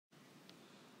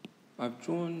I've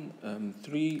drawn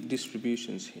three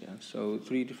distributions here, so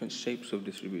three different shapes of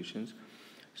distributions.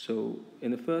 So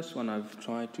in the first one, I've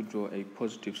tried to draw a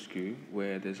positive skew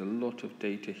where there's a lot of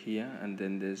data here, and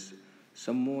then there's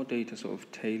some more data sort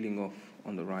of tailing off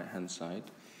on the right-hand side.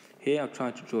 Here, I've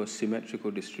tried to draw a symmetrical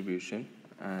distribution,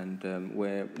 and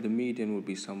where the median will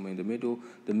be somewhere in the middle,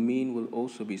 the mean will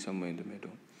also be somewhere in the middle.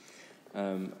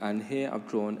 And here I've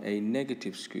drawn a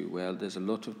negative skew. Well, there's a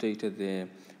lot of data there.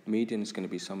 Median is going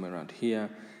to be somewhere around here,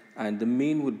 and the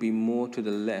mean would be more to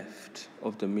the left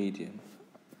of the median.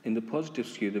 In the positive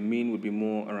skew, the mean would be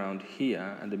more around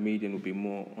here, and the median would be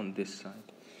more on this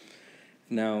side.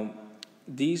 Now,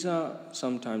 these are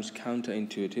sometimes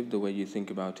counterintuitive, the way you think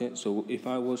about it. So if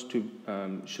I was to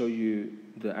show you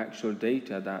the actual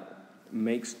data that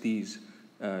makes these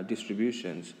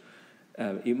distributions,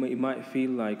 it might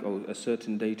feel like, oh, a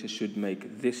certain data should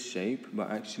make this shape, but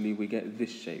actually we get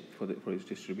this shape for its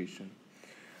distribution.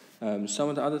 Some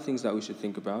of the other things that we should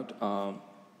think about are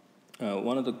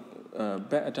one of the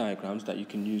better diagrams that you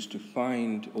can use to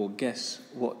find or guess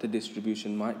what the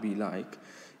distribution might be like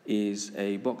is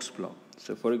a box plot.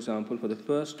 So for example, for the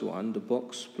first one, the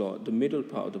box plot, the middle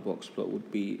part of the box plot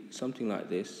would be something like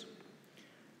this,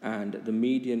 and the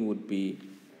median would be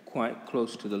quite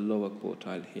close to the lower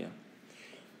quartile here.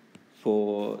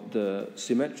 For the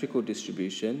symmetrical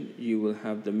distribution, you will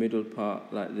have the middle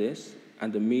part like this,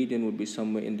 and the median would be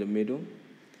somewhere in the middle.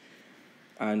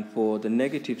 And for the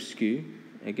negative skew,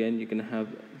 again, you can have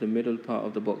the middle part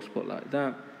of the box plot like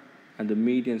that, and the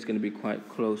median is going to be quite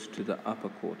close to the upper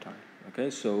quartile. Okay,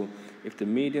 so if the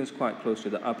median is quite close to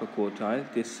the upper quartile,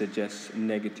 this suggests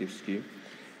negative skew.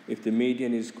 If the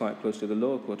median is quite close to the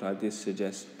lower quartile, this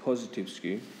suggests positive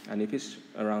skew. And if it's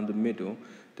around the middle,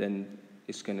 then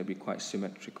it's going to be quite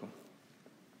symmetrical.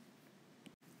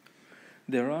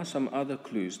 There are some other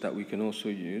clues that we can also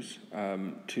use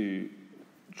to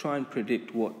try and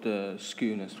predict what the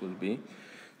skewness will be.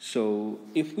 So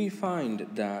if we find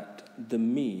that the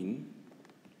mean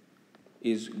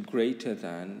is greater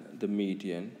than the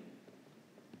median,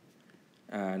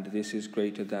 and this is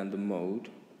greater than the mode,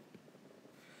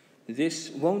 this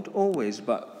won't always,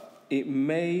 but it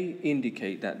may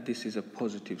indicate that this is a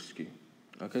positive skew.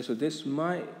 Okay, so this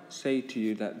might say to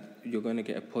you that you're going to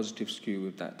get a positive skew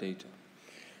with that data.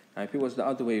 Now, if it was the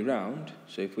other way around,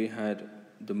 so if we had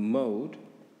the mode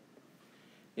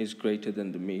is greater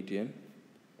than the median,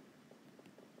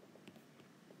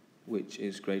 which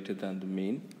is greater than the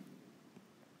mean,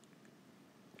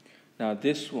 now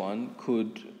this one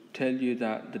could tell you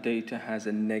that the data has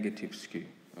a negative skew,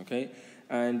 okay?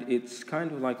 And it's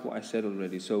kind of like what I said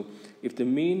already. So if the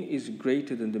mean is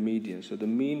greater than the median, so the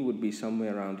mean would be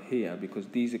somewhere around here, because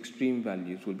these extreme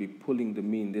values will be pulling the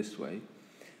mean this way,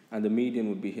 and the median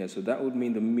would be here. So that would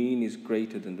mean the mean is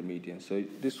greater than the median. So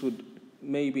this would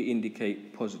maybe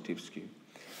indicate positive skew.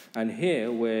 And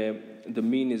here, where the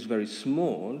mean is very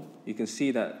small, you can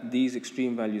see that these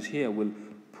extreme values here will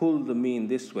pull the mean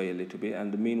this way a little bit,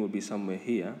 and the mean will be somewhere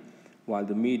here, while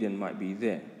the median might be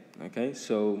there. Okay,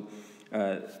 so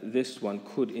this one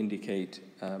could indicate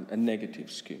a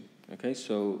negative skew. Okay,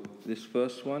 so this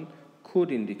first one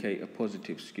could indicate a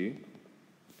positive skew,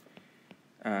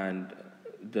 and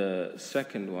the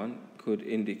second one could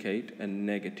indicate a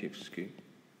negative skew.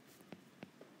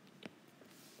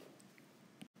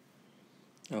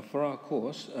 Now, for our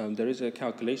course, there is a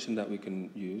calculation that we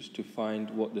can use to find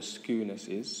what the skewness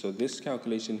is. So this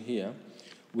calculation here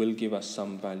will give us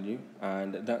some value,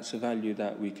 and that's a value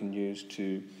that we can use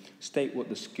to state what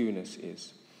the skewness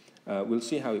is. We'll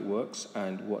see how it works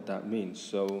and what that means.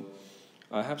 So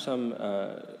I have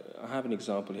an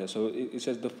example here. So it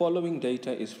says the following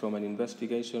data is from an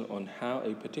investigation on how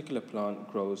a particular plant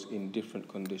grows in different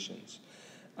conditions.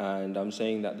 And I'm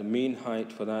saying that the mean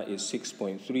height for that is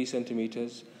 6.3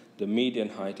 centimeters. The median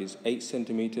height is 8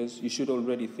 centimeters. You should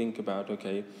already think about,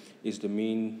 okay, is the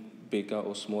mean bigger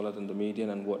or smaller than the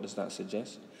median, and what does that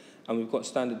suggest? And we've got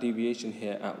standard deviation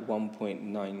here at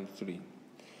 1.93.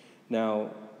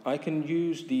 Now, I can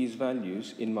use these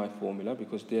values in my formula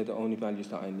because they're the only values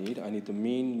that I need. I need the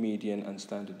mean, median, and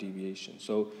standard deviation.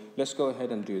 So let's go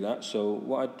ahead and do that. So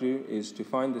what I'd do is to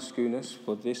find the skewness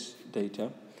for this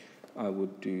data, I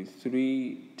would do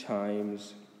 3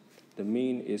 times, the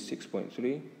mean is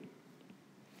 6.3,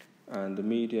 and the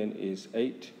median is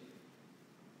 8.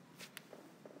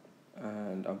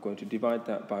 And I'm going to divide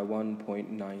that by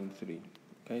 1.93.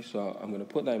 Okay, so I'm going to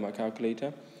put that in my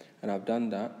calculator, and I've done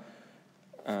that.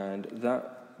 And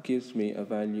that gives me a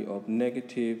value of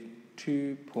negative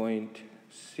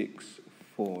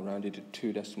 2.64, rounded to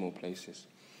 2 decimal places.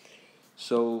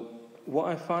 So what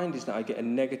I find is that I get a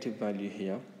negative value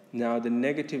here, Now the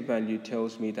negative value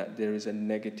tells me that there is a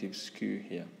negative skew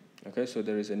here. Okay, so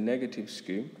there is a negative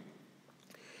skew.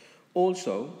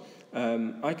 Also,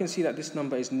 I can see that this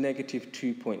number is negative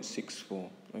 2.64.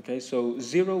 Okay, so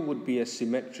 0 would be a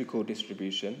symmetrical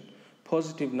distribution,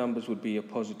 positive numbers would be a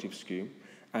positive skew,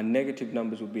 and negative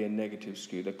numbers would be a negative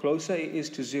skew. The closer it is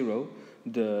to 0,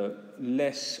 the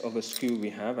less of a skew we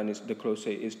have, and the closer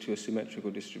it is to a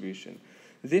symmetrical distribution.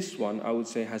 This one, I would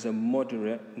say, has a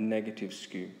moderate negative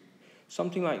skew.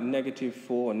 Something like negative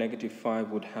 4 or negative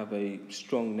 5 would have a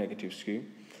strong negative skew.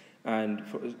 And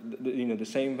for, the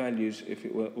same values if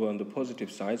it were on the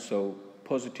positive side, so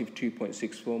positive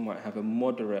 2.64 might have a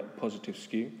moderate positive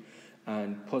skew,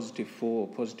 and positive 4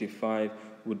 or positive 5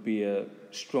 would be a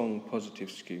strong positive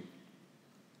skew.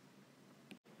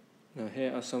 Now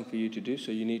here are some for you to do.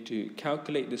 So you need to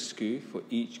calculate the skew for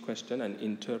each question and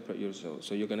interpret your result.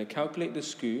 So you're going to calculate the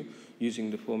skew using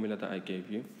the formula that I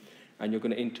gave you, and you're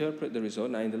going to interpret the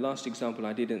result. Now in the last example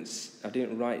I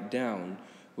didn't write down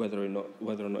whether or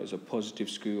not it's a positive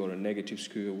skew or a negative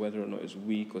skew, or whether or not it's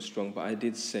weak or strong, but I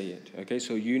did say it. Okay,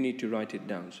 so you need to write it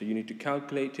down. So you need to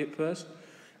calculate it first,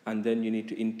 and then you need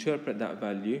to interpret that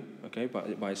value, okay,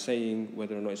 by saying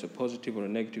whether or not it's a positive or a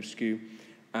negative skew,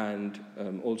 and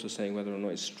also saying whether or not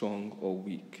it's strong or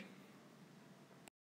weak.